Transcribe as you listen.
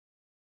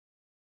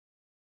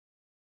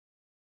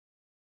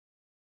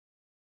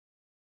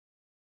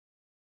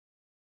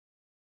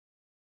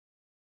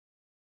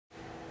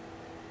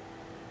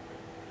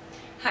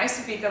Hi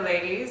Sabika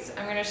ladies,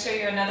 I'm going to show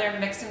you another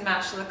mix and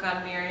match look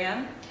on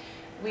Miriam.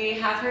 We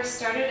have her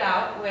started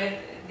out with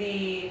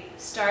the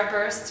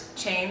Starburst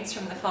chains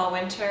from the Fall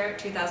Winter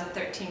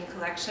 2013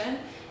 collection,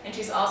 and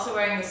she's also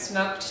wearing the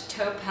smoked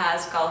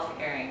topaz golf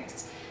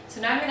earrings. So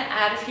now I'm going to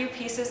add a few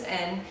pieces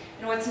in,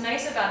 and what's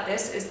nice about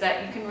this is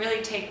that you can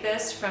really take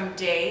this from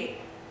day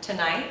to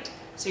night.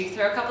 So you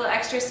throw a couple of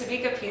extra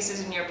Sabika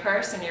pieces in your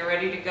purse and you're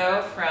ready to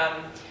go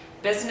from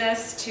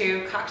business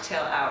to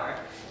cocktail hour.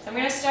 So I'm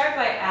going to start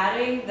by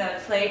adding the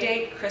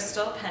Playdate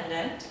crystal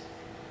pendant,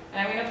 and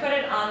I'm going to put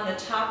it on the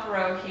top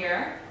row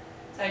here.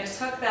 So I just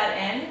hook that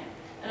in,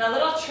 and a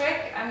little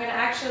trick, I'm going to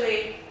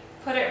actually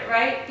put it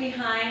right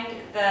behind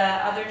the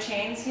other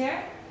chains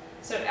here,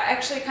 so it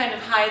actually kind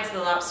of hides the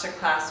lobster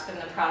clasp in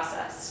the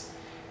process.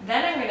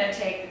 Then I'm going to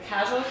take the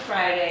Casual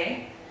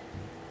Friday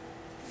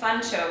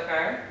Fun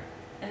Choker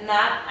and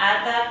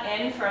add that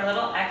in for a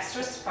little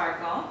extra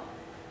sparkle.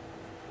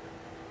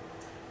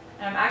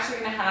 And I'm actually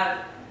going to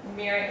have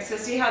Miriam, so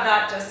see how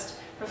that just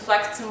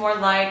reflects some more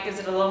light, gives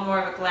it a little more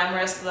of a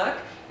glamorous look.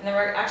 And then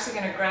we're actually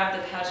going to grab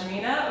the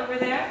pashmina over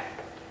there.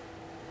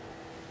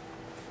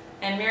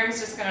 And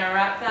Miriam's just going to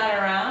wrap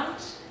that around.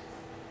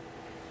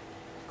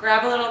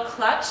 Grab a little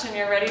clutch and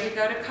you're ready to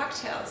go to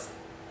cocktails.